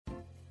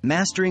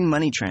Mastering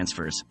Money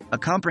Transfers, a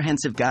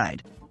comprehensive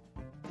guide.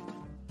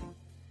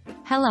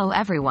 Hello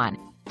everyone.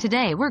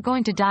 Today we're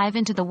going to dive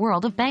into the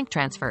world of bank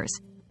transfers.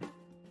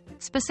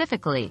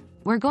 Specifically,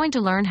 we're going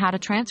to learn how to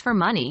transfer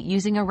money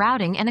using a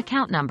routing and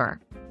account number.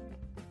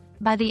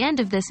 By the end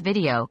of this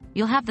video,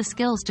 you'll have the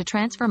skills to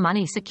transfer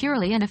money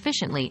securely and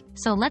efficiently,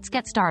 so let's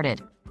get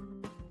started.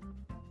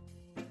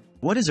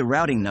 What is a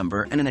routing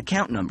number and an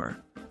account number?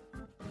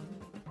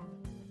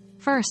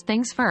 First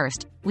things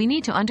first, we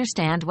need to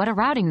understand what a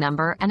routing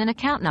number and an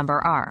account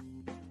number are.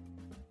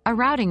 A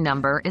routing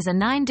number is a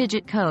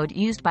 9-digit code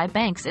used by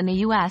banks in the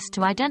U.S.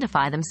 to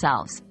identify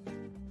themselves.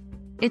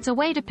 It's a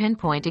way to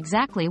pinpoint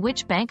exactly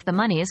which bank the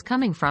money is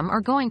coming from or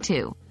going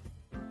to.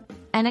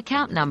 An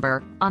account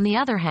number, on the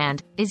other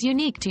hand, is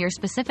unique to your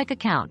specific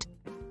account.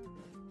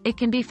 It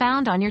can be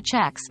found on your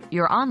checks,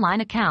 your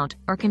online account,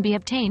 or can be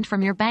obtained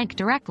from your bank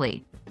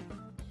directly.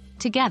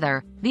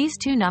 Together, these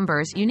two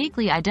numbers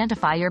uniquely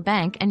identify your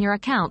bank and your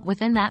account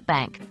within that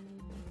bank.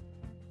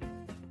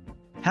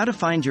 How to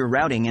find your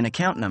routing and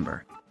account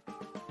number?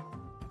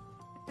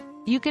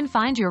 You can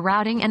find your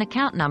routing and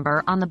account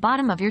number on the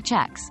bottom of your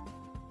checks.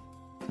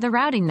 The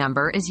routing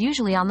number is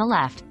usually on the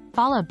left,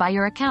 followed by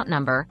your account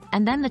number,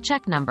 and then the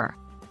check number.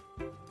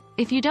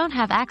 If you don't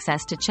have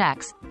access to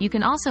checks, you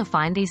can also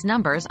find these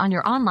numbers on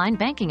your online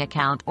banking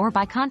account or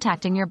by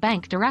contacting your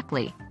bank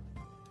directly.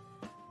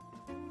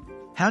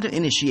 How to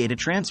initiate a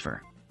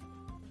transfer?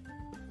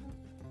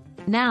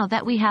 Now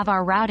that we have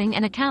our routing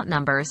and account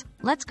numbers,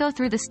 let's go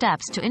through the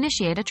steps to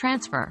initiate a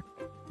transfer.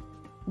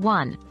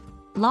 1.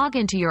 Log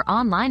into your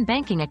online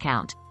banking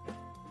account.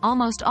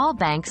 Almost all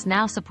banks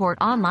now support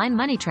online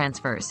money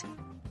transfers.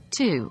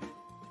 2.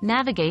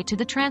 Navigate to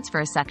the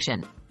transfer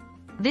section.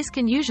 This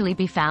can usually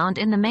be found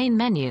in the main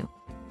menu.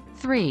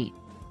 3.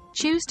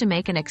 Choose to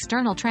make an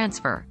external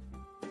transfer.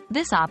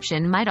 This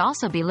option might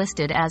also be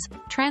listed as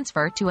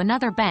transfer to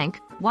another bank,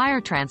 wire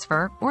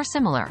transfer, or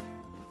similar.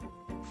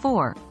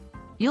 4.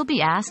 You'll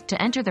be asked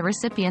to enter the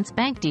recipient's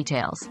bank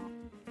details.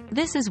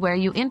 This is where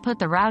you input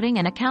the routing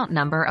and account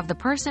number of the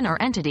person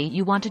or entity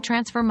you want to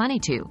transfer money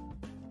to.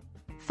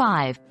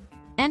 5.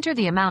 Enter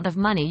the amount of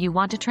money you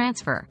want to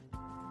transfer.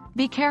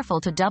 Be careful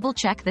to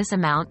double-check this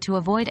amount to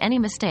avoid any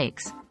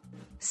mistakes.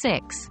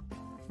 6.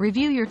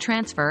 Review your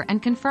transfer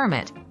and confirm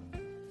it.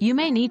 You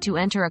may need to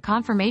enter a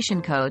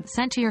confirmation code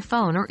sent to your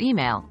phone or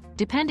email,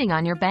 depending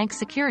on your bank's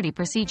security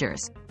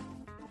procedures.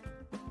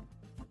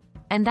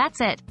 And that's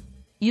it.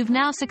 You've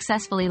now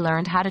successfully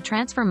learned how to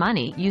transfer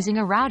money using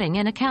a routing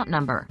and account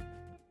number.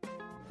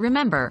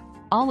 Remember,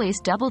 always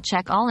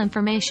double-check all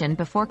information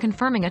before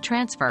confirming a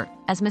transfer,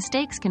 as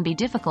mistakes can be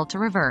difficult to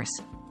reverse.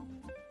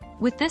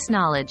 With this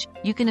knowledge,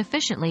 you can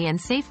efficiently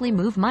and safely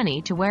move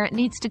money to where it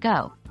needs to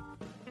go.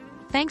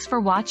 Thanks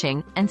for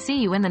watching, and see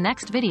you in the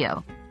next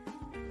video.